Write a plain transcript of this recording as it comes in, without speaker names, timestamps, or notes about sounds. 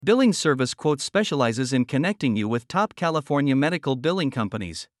Billing Service Quotes specializes in connecting you with top California medical billing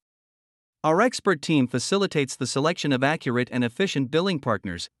companies. Our expert team facilitates the selection of accurate and efficient billing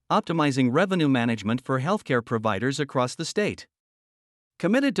partners, optimizing revenue management for healthcare providers across the state.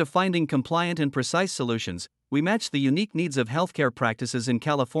 Committed to finding compliant and precise solutions, we match the unique needs of healthcare practices in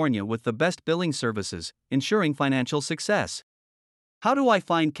California with the best billing services, ensuring financial success. How do I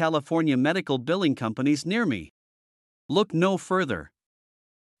find California medical billing companies near me? Look no further.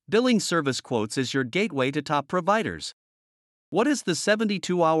 Billing Service Quotes is your gateway to top providers. What is the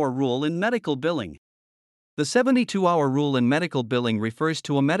 72-hour rule in medical billing? The 72-hour rule in medical billing refers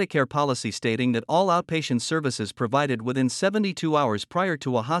to a Medicare policy stating that all outpatient services provided within 72 hours prior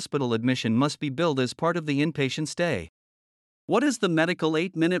to a hospital admission must be billed as part of the inpatient stay. What is the medical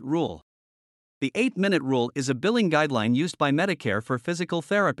 8-minute rule? The 8-minute rule is a billing guideline used by Medicare for physical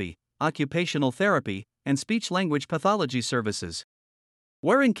therapy, occupational therapy, and speech-language pathology services.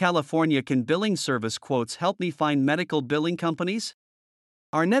 Where in California can Billing Service Quotes help me find medical billing companies?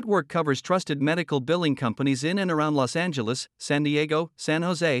 Our network covers trusted medical billing companies in and around Los Angeles, San Diego, San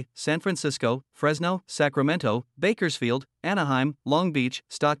Jose, San Francisco, Fresno, Sacramento, Bakersfield, Anaheim, Long Beach,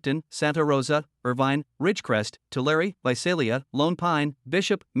 Stockton, Santa Rosa, Irvine, Ridgecrest, Tulare, Visalia, Lone Pine,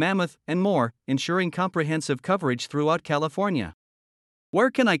 Bishop, Mammoth, and more, ensuring comprehensive coverage throughout California.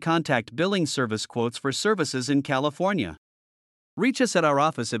 Where can I contact Billing Service Quotes for services in California? Reach us at our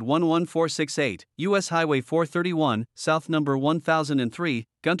office at 11468 U.S. Highway 431, South number 1003,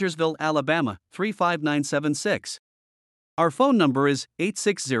 Guntersville, Alabama, 35976. Our phone number is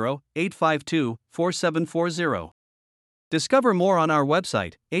 860-852-4740. Discover more on our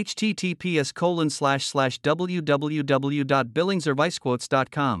website,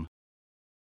 https://www.billingservicequotes.com.